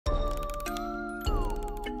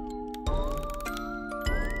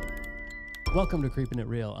Welcome to Creepin' It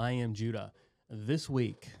Real. I am Judah. This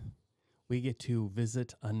week, we get to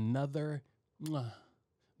visit another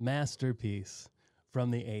masterpiece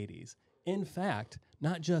from the 80s. In fact,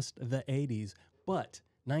 not just the 80s, but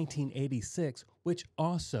 1986, which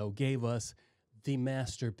also gave us the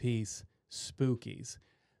masterpiece Spookies.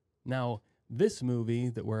 Now, this movie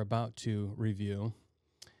that we're about to review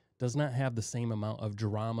does not have the same amount of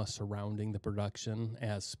drama surrounding the production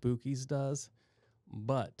as Spookies does,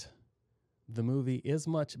 but the movie is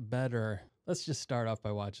much better. Let's just start off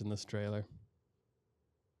by watching this trailer.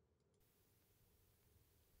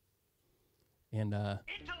 And,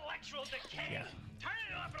 Intellectual decay! yeah. Turn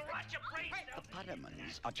it off and rot your brains out! The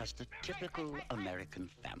Pottermans are just a typical American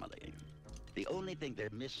family. The only thing they're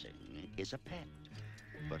missing is a pet.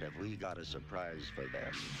 But have we got a surprise for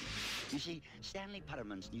them? You see, Stanley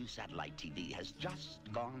Potterman's new satellite TV has just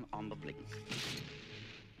gone on the blink.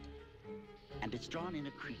 And it's drawn in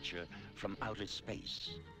a creature from outer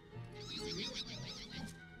space.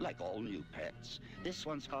 Like all new pets, this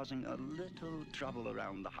one's causing a little trouble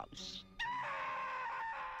around the house.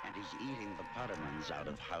 And he's eating the Pottermans out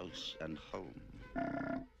of house and home.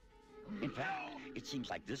 In fact, it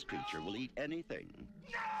seems like this creature will eat anything.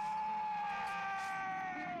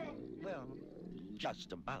 Well,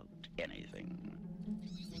 just about anything.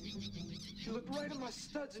 You looked right at my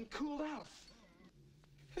studs and cooled out.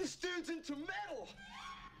 This dude's into metal!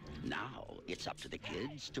 Now, it's up to the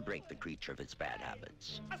kids to break the creature of its bad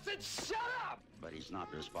habits. I said shut up! But he's not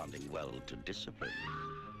responding well to discipline.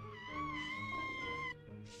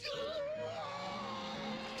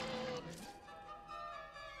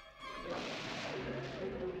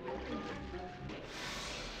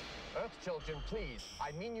 Earth children, please.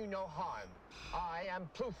 I mean you no harm. I am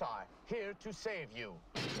Pluthar, here to save you.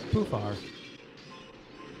 Poofar.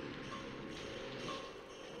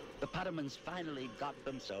 The Pottermans finally got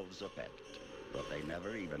themselves a pet, but they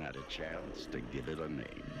never even had a chance to give it a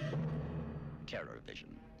name. Terror Vision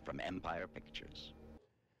from Empire Pictures.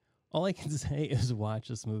 All I can say is watch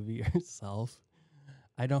this movie yourself.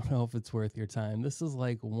 I don't know if it's worth your time. This is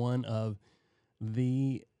like one of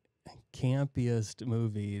the campiest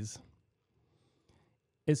movies.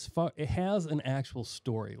 It has an actual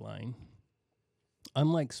storyline.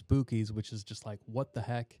 Unlike Spookies, which is just like, what the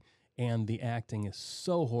heck? And the acting is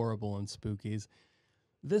so horrible in Spookies.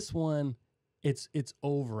 This one, it's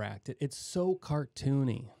overacted. It's so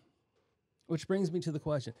cartoony. Which brings me to the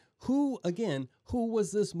question, who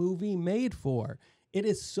was this movie made for? It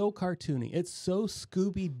is so cartoony. It's so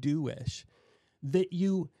Scooby-Doo-ish that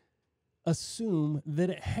you assume that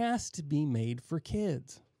it has to be made for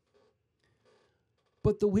kids.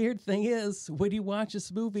 But the weird thing is, when you watch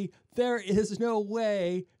this movie, there is no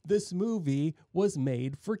way this movie was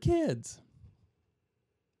made for kids.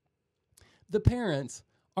 The parents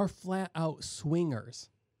are flat out swingers.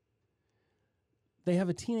 They have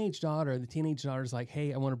a teenage daughter. The teenage daughter's like,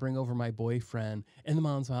 hey, I want to bring over my boyfriend. And the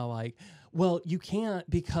mom's all like, well, you can't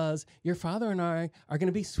because your father and I are going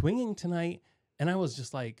to be swinging tonight. And I was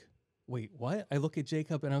just like, wait, what? I look at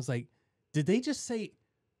Jacob and I was like, did they just say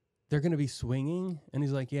they're going to be swinging? And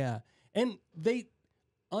he's like, yeah. And they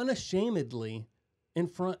unashamedly in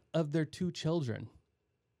front of their two children.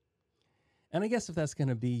 And I guess if that's going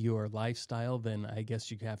to be your lifestyle, then I guess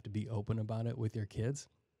you have to be open about it with your kids.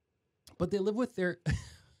 But they live with their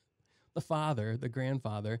the father, the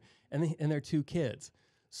grandfather, and their two kids.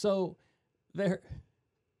 So they're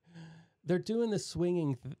doing this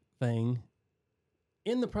swinging thing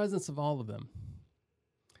in the presence of all of them.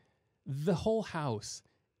 The whole house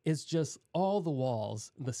is just all the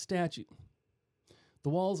walls, the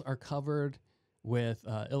walls are covered with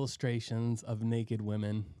illustrations of naked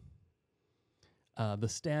women. The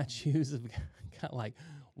statues have got like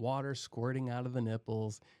water squirting out of the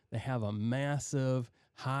nipples. They have a massive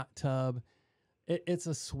hot tub. It's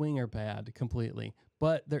a swinger pad completely.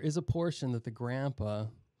 But there is a portion that the grandpa,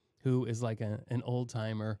 who is like an old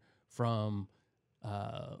timer from,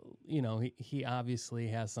 he obviously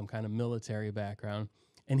has some kind of military background.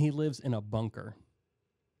 And he lives in a bunker.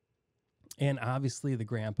 And obviously the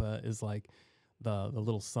grandpa is like the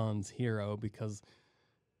little son's hero because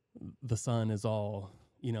the son is all,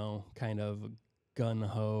 kind of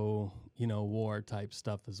gun-ho, war type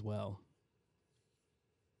stuff as well.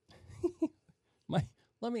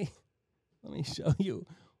 Let me show you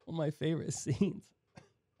one of my favorite scenes.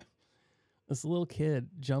 This little kid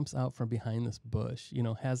jumps out from behind this bush,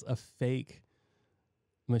 has a fake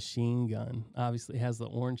machine gun. Obviously has the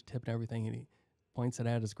orange tip and everything, and he points it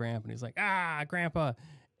at his grandpa, and he's like, grandpa.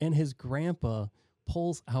 And his grandpa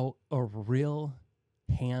pulls out a real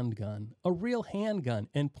handgun,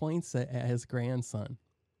 and points it at his grandson.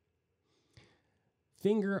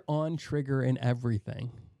 finger on trigger and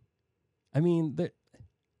everything. I mean,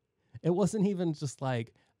 it wasn't even just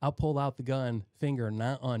like, I'll pull out the gun, finger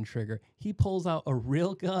not on trigger. He pulls out a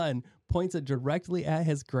real gun, points it directly at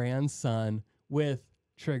his grandson with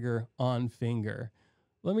trigger on finger.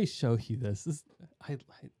 Let me show you this.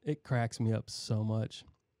 It cracks me up so much.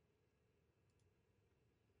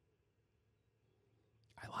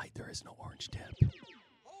 I lied, there is no orange tip.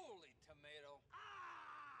 Holy tomato.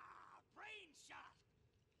 Brain shot.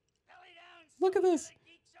 Belly down. Look at this.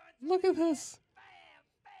 Geeks on Look at this. bam,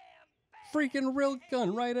 bam, bam. Freaking real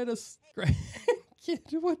gun right at his kid.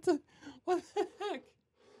 What the heck?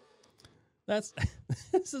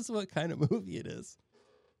 This is what kind of movie it is.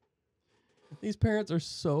 These parents are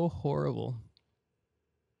so horrible.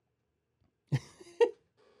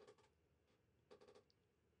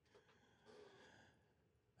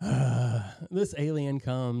 This alien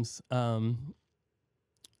comes.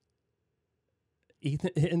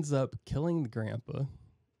 Ethan ends up killing the grandpa.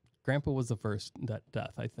 Grandpa was the first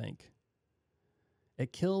death, I think.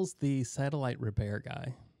 It kills the satellite repair guy.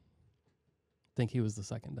 I think he was the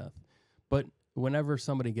second death. But whenever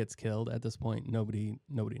somebody gets killed at this point, nobody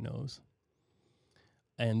knows.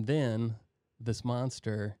 And then this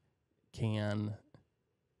monster he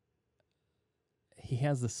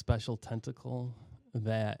has this special tentacle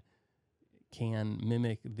that can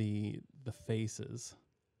mimic the faces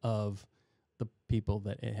of the people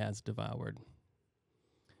that it has devoured.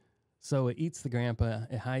 So it eats the grandpa,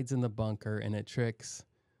 it hides in the bunker, and it tricks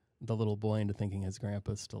the little boy into thinking his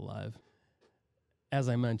grandpa's still alive. As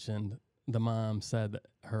I mentioned, the mom said that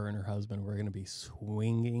her and her husband were going to be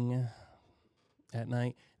swinging at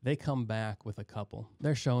night. They come back with a couple.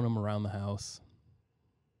 They're showing them around the house.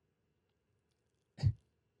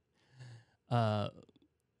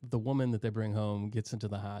 The woman that they bring home gets into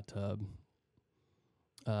the hot tub.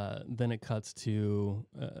 Then it cuts to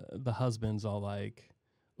the husband's all like,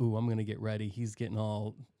 ooh, I'm going to get ready. He's getting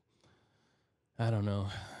all, I don't know,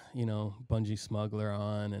 bungee smuggler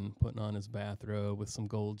on and putting on his bathrobe with some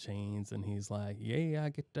gold chains. And he's like, yeah, I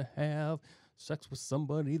get to have sex with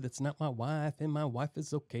somebody that's not my wife, and my wife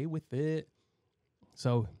is okay with it.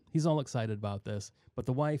 So he's all excited about this. But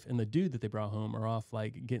the wife and the dude that they brought home are off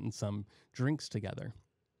like getting some drinks together.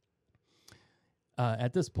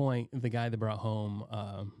 At this point, the guy they brought home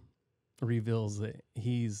reveals that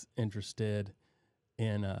he's interested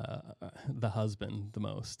in the husband the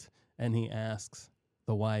most. And he asks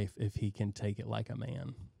the wife if he can take it like a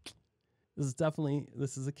man. This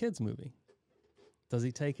is a kid's movie. Does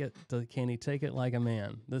he take it? Can he take it like a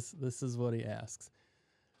man? This is what he asks.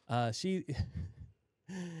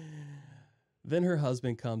 Then her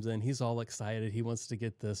husband comes in. He's all excited. He wants to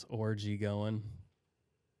get this orgy going.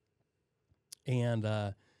 And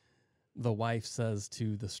the wife says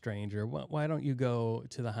to the stranger, why don't you go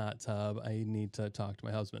to the hot tub? I need to talk to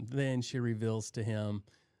my husband. Then she reveals to him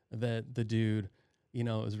that the dude,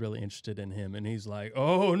 is really interested in him. And he's like,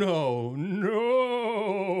 oh, no,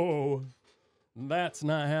 that's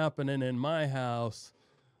not happening in my house.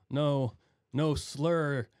 No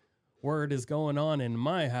slur word is going on in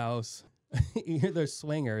my house. They're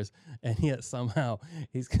swingers, and yet somehow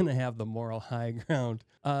he's going to have the moral high ground.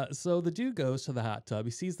 So the dude goes to the hot tub.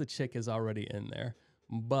 He sees the chick is already in there,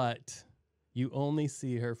 but you only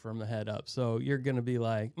see her from the head up. So you're going to be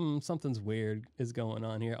like, something's weird is going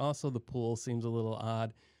on here. Also, the pool seems a little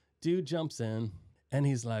odd. Dude jumps in, and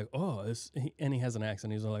he's like, and he has an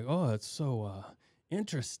accent. He's like, oh, it's so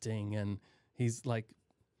interesting. And he's like,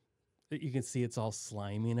 you can see it's all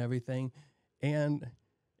slimy and everything. And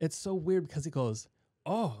it's so weird because he goes,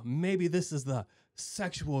 oh, maybe this is the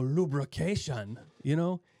sexual lubrication,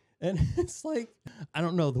 And it's like, I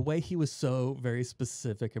don't know, the way he was so very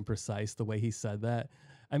specific and precise, the way he said that.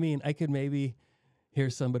 I mean, I could maybe hear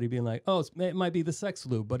somebody being like, oh, it might be the sex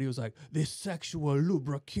lube, but he was like, the sexual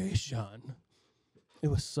lubrication. It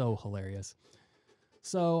was so hilarious.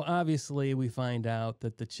 So obviously we find out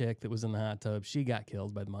that the chick that was in the hot tub, she got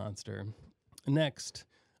killed by the monster. Next,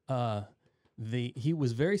 he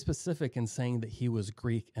was very specific in saying that he was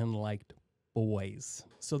Greek and liked boys.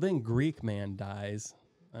 So then Greek man dies.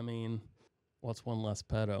 I mean, what's one less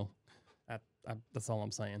pedo? That's all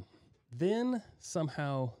I'm saying. Then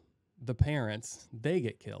somehow the parents, they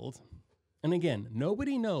get killed. And again,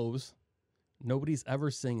 nobody knows. Nobody's ever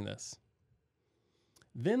seen this.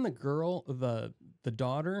 Then the girl, the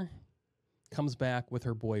daughter, comes back with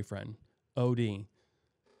her boyfriend, OD,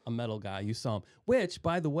 a metal guy. You saw him. Which,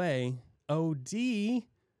 by the way, OD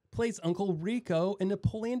plays Uncle Rico in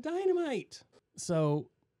Napoleon Dynamite. So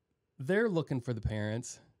they're looking for the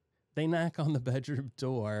parents. They knock on the bedroom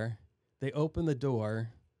door. They open the door.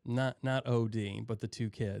 Not OD, but the two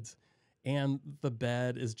kids. And the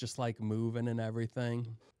bed is just like moving and everything.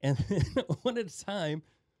 And then one at a time,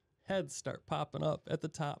 heads start popping up at the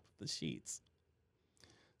top of the sheets.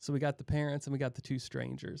 So we got the parents and we got the two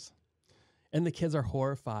strangers. And the kids are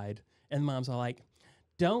horrified. And moms are like,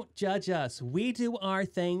 don't judge us. We do our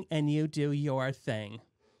thing and you do your thing.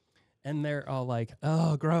 And they're all like,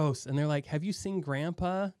 oh, gross. And they're like, have you seen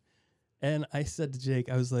Grandpa? And I said to Jake,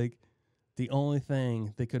 I was like, the only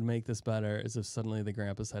thing that could make this better is if suddenly the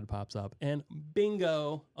grandpa's head pops up. And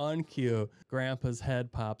bingo, on cue, grandpa's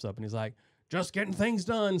head pops up and he's like, just getting things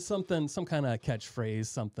done. Some kind of catchphrase,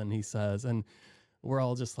 something he says. And we're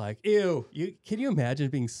all just like, ew. Can you imagine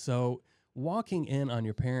being walking in on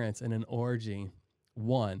your parents in an orgy,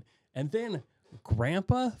 one, and then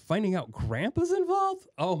grandpa, finding out grandpa's involved?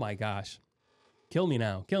 Oh my gosh. Kill me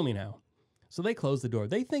now. Kill me now. So they close the door.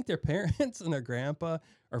 They think their parents and their grandpa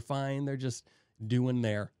are fine. They're just doing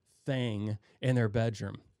their thing in their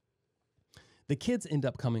bedroom. The kids end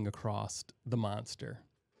up coming across the monster.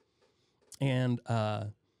 And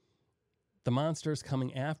the monster's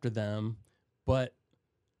coming after them. But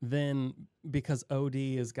then because OD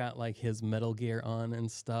has got like his Metal Gear on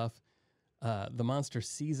and stuff, the monster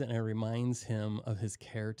sees it and it reminds him of his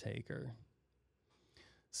caretaker.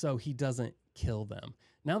 So he doesn't kill them.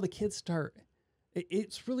 Now the kids start,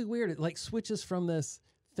 it's really weird. It like switches from this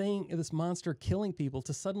monster killing people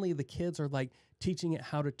to suddenly the kids are like teaching it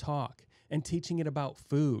how to talk and teaching it about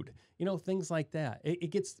food, things like that.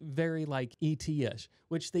 It gets very like E.T.-ish,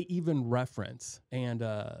 which they even reference. And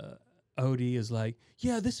Odie is like,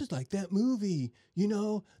 yeah, this is like that movie,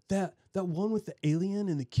 that one with the alien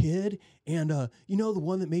and the kid and, the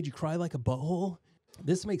one that made you cry like a butthole.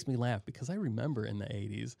 This makes me laugh because I remember in the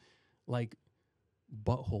 80s, like,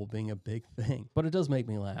 butthole being a big thing. But it does make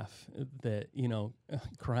me laugh that,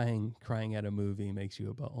 crying at a movie makes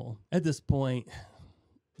you a butthole. At this point,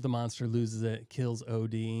 the monster loses it, kills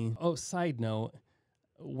OD. Oh, side note,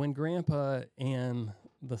 when Grandpa and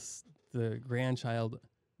the grandchild,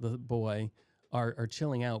 the boy, are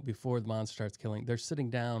chilling out before the monster starts killing, they're sitting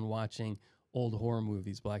down watching old horror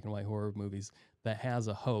movies, black and white horror movies, that has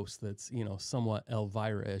a host that's, somewhat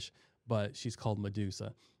Elvira-ish, but she's called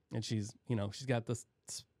Medusa. And she's got the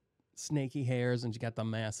snaky hairs and she got the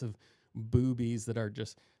massive boobies that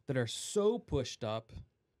are so pushed up,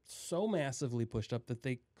 so massively pushed up that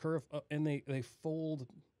they curve up and they fold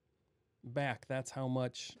back. That's how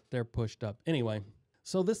much they're pushed up. Anyway,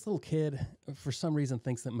 so this little kid, for some reason,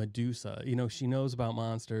 thinks that Medusa, she knows about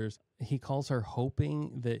monsters. He calls her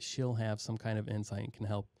hoping that she'll have some kind of insight and can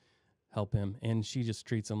help him. And she just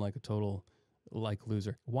treats him like a total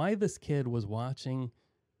loser. Why this kid was watching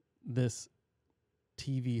this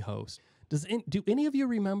TV host. Do any of you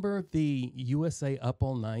remember the USA Up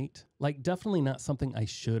All Night? Like, definitely not something I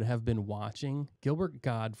should have been watching. Gilbert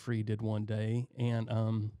Godfrey did one day,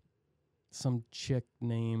 and some chick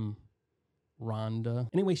named Rhonda.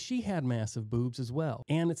 Anyway, she had massive boobs as well.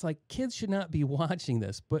 And it's like, kids should not be watching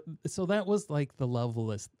this. But so that was like the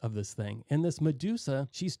level of this thing. And this Medusa,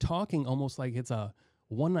 she's talking almost like it's a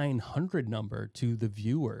 1-900 number to the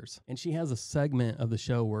viewers. And she has a segment of the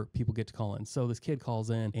show where people get to call in. So this kid calls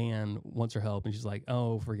in and wants her help. And she's like,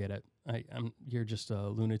 oh, forget it. You're just a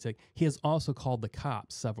lunatic. He has also called the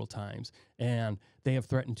cops several times. And they have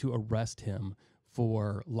threatened to arrest him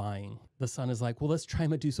for lying. The son is like, well, let's try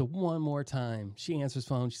Medusa one more time. She answers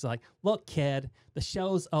phone. She's like, look, kid, the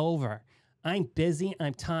show's over. I'm busy.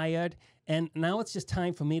 I'm tired. And now it's just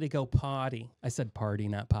time for me to go potty. I said party,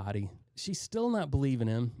 not potty. She's still not believing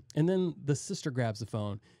him. And then the sister grabs the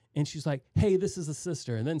phone and she's like, hey, this is the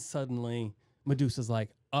sister. And then suddenly Medusa's like,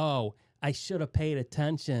 oh, I should have paid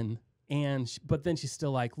attention. But then she's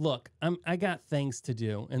still like, look, I got things to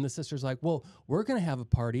do. And the sister's like, well, we're going to have a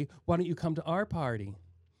party. Why don't you come to our party?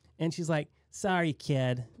 And she's like, sorry,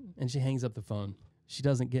 kid. And she hangs up the phone. She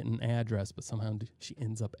doesn't get an address, but somehow she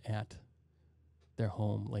ends up at their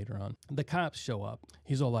home later on. The cops show up.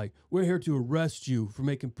 He's all like, we're here to arrest you for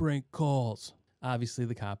making prank calls. Obviously,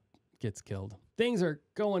 the cop gets killed. Things are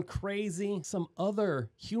going crazy. Some other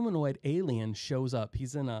humanoid alien shows up.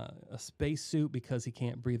 He's in a spacesuit because he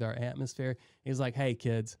can't breathe our atmosphere. He's like, hey,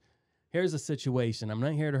 kids, here's the situation. I'm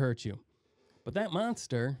not here to hurt you. But that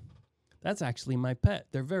monster, that's actually my pet.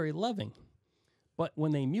 They're very loving. But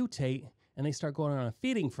when they mutate and they start going on a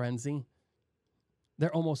feeding frenzy,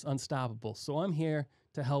 they're almost unstoppable. So I'm here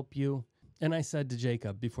to help you. And I said to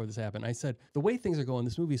Jacob before this happened, I said, the way things are going,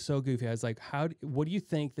 this movie is so goofy. I was like, what do you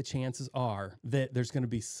think the chances are that there's going to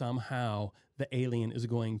be somehow the alien is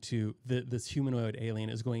going to, this humanoid alien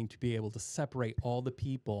is going to be able to separate all the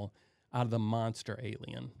people out of the monster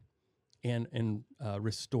alien? and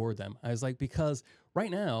restore them. I was like, because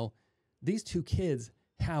right now, these two kids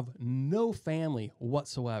have no family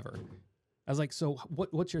whatsoever. I was like, so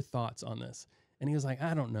what's your thoughts on this? And he was like,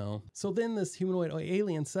 I don't know. So then this humanoid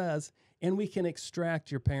alien says, and we can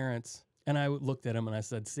extract your parents. And I looked at him and I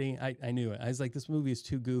said, see, I knew it. I was like, this movie is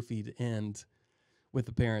too goofy to end with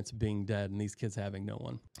the parents being dead and these kids having no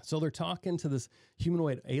one. So they're talking to this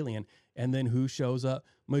humanoid alien, and then who shows up?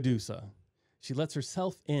 Medusa. She lets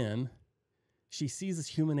herself in. She sees this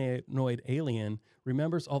humanoid alien,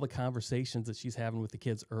 remembers all the conversations that she's having with the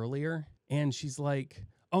kids earlier, and she's like,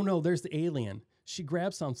 oh no, there's the alien. She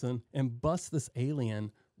grabs something and busts this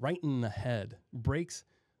alien right in the head, breaks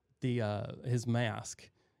his mask.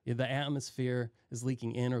 The atmosphere is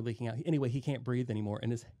leaking in or leaking out. Anyway, he can't breathe anymore,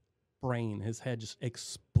 and his brain, his head just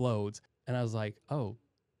explodes. And I was like, oh,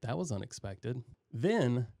 that was unexpected.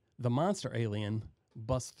 Then the monster alien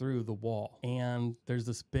busts through the wall, and there's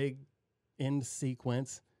this big end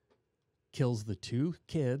sequence, kills the two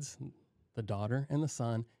kids, the daughter and the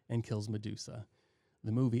son, and kills Medusa.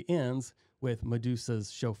 The movie ends with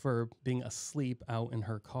Medusa's chauffeur being asleep out in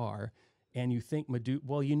her car, and you think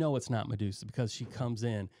well, you know it's not Medusa because she comes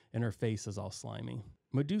in and her face is all slimy.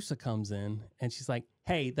 Medusa comes in and she's like,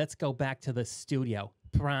 hey, let's go back to the studio,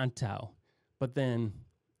 pronto. But then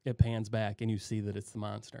it pans back and you see that it's the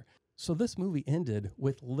monster. So this movie ended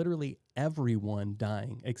with literally everyone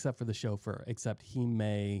dying except for the chauffeur, except he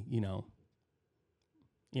may,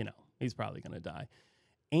 he's probably going to die.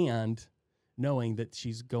 And knowing that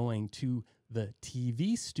she's going to the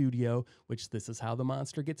TV studio, which this is how the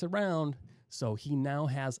monster gets around. So he now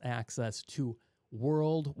has access to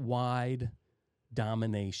worldwide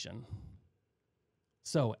domination.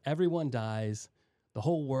 So everyone dies. The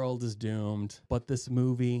whole world is doomed. But this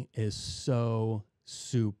movie is so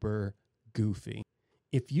super goofy.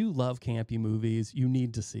 If you love campy movies, you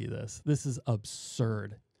need to see this. This is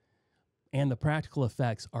absurd. And the practical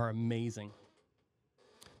effects are amazing.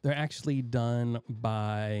 They're actually done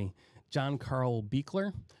by John Carl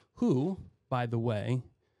Buechler, who, by the way,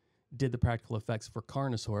 did the practical effects for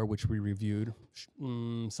Carnosaur, which we reviewed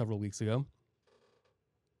several weeks ago.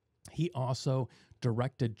 He also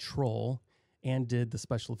directed Troll and did the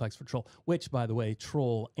special effects for Troll, which, by the way,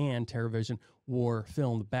 Troll and TerraVision were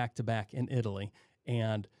filmed back-to-back in Italy.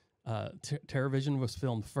 And TerraVision was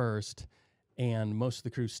filmed first, and most of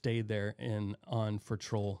the crew stayed there on for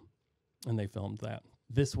Troll, and they filmed that.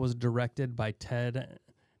 This was directed by Ted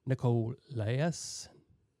Nicholas.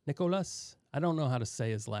 I don't know how to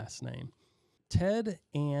say his last name. Ted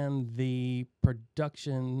and the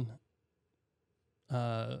production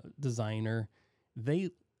designer, they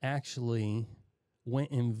actually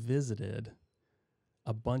went and visited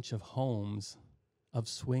a bunch of homes of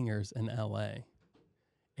swingers in LA.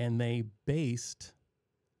 And they based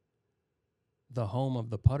the home of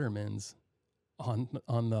the Puttermans on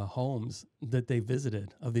the homes that they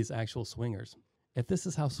visited of these actual swingers. If this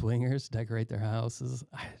is how swingers decorate their houses,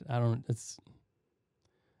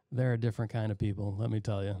 they're a different kind of people, let me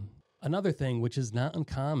tell you. Another thing, which is not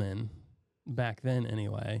uncommon back then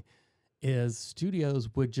anyway, is studios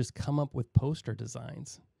would just come up with poster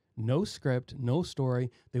designs. No script, no story.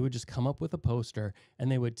 They would just come up with a poster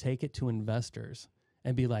and they would take it to investors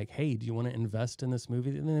and be like, hey, do you want to invest in this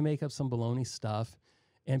movie? And then they make up some baloney stuff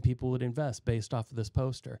and people would invest based off of this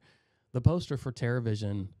poster. The poster for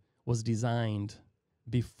TerraVision was designed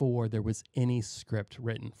before there was any script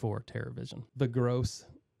written for TerraVision. The gross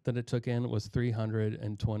that it took in was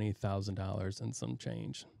 $320,000 and some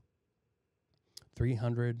change.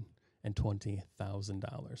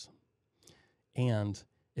 $320,000. And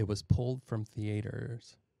it was pulled from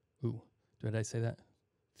theaters. Ooh, did I say that?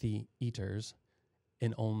 Theaters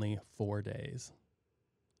in only 4 days.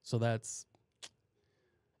 So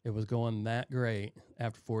it was going that great.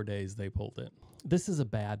 After 4 days, they pulled it. This is a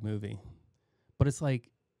bad movie, but it's like,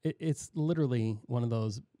 it's literally one of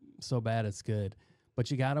those so bad it's good, but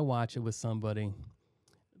you got to watch it with somebody.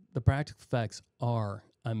 The practical effects are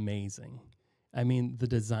amazing. I mean, the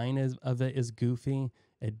design of it is goofy.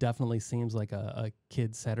 It definitely seems like a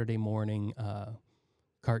kid Saturday morning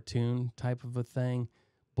cartoon type of a thing,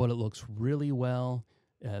 but it looks really well.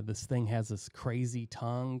 This thing has this crazy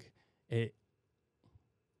tongue.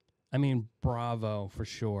 Bravo for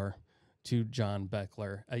sure to John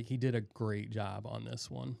Buechler. He did a great job on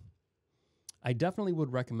this one. I definitely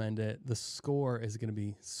would recommend it. The score is going to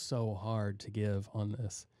be so hard to give on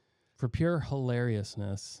this. For pure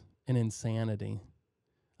hilariousness and insanity,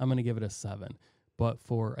 I'm going to give it a 7. But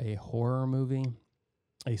for a horror movie,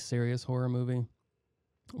 a serious horror movie,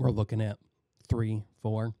 we're looking at 3,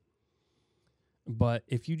 4. But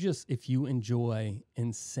if you enjoy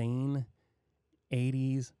insane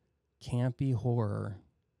 80s campy horror.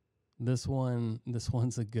 This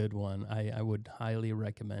one's a good one. I would highly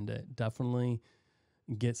recommend it. Definitely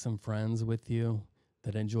get some friends with you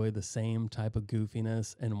that enjoy the same type of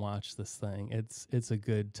goofiness and watch this thing. It's a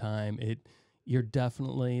good time.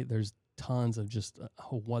 There's tons of just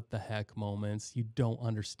what the heck moments. You don't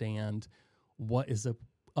understand what is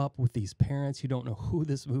up with these parents. You don't know who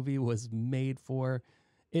this movie was made for.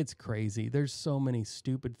 It's crazy. There's so many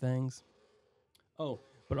stupid things. Oh,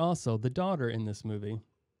 but also the daughter in this movie,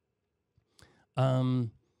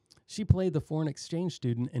 she played the foreign exchange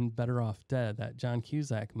student in Better Off Dead, that John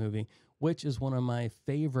Cusack movie, which is one of my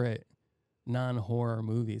favorite non-horror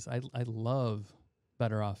movies. I love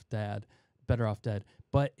Better Off Dead,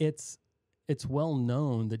 but it's well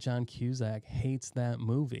known that John Cusack hates that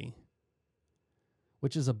movie,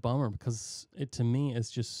 which is a bummer because to me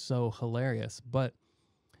it's just so hilarious. But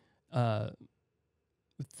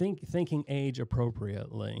thinking age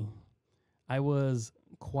appropriately, I was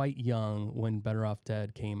quite young when Better Off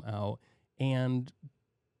Dead came out, and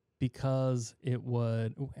because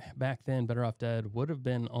back then Better Off Dead would have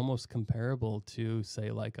been almost comparable to,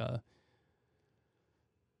 say, like a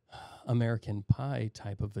American Pie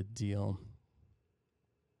type of a deal.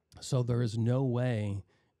 So there is no way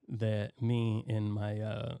that me in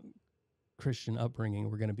my Christian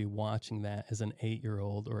upbringing were going to be watching that as an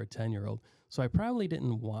 8-year-old or a 10-year-old. So I probably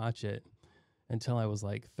didn't watch it until I was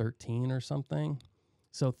like 13 or something.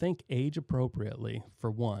 So think age appropriately,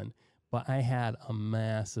 for one. But I had a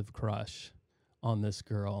massive crush on this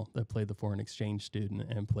girl that played the foreign exchange student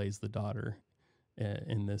and plays the daughter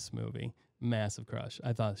in this movie. Massive crush.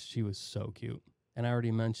 I thought she was so cute. And I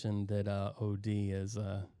already mentioned that OD is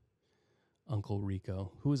Uncle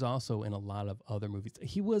Rico, who is also in a lot of other movies.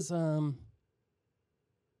 He was the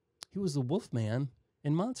Wolfman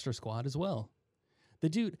in Monster Squad as well. The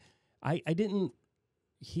dude,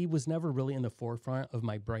 he was never really in the forefront of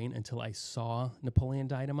my brain until I saw Napoleon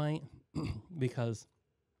Dynamite because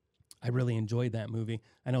I really enjoyed that movie.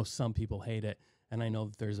 I know some people hate it, and I know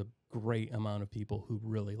that there's a great amount of people who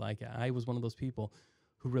really like it. I was one of those people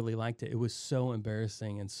who really liked it. It was so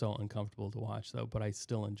embarrassing and so uncomfortable to watch, though, but I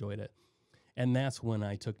still enjoyed it. And that's when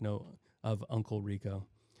I took note of Uncle Rico.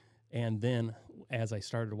 And then as I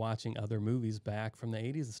started watching other movies back from the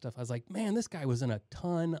 80s and stuff, I was like, man, this guy was in a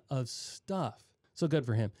ton of stuff. So good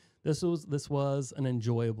for him. This was an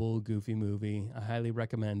enjoyable, goofy movie. I highly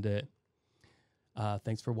recommend it.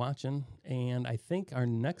 Thanks for watching. And I think our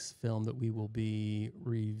next film that we will be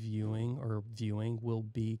reviewing or viewing will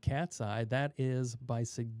be Cat's Eye. That is by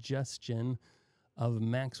suggestion of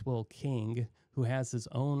Maxwell King, who has his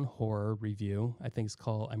own horror review. I think it's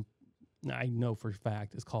called, I know for a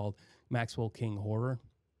fact it's called Maxwell King Horror.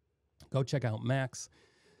 Go check out Max.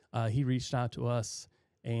 He reached out to us,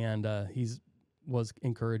 and was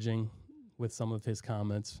encouraging with some of his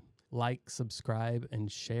comments. Like, subscribe,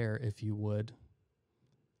 and share if you would.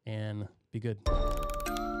 And be good.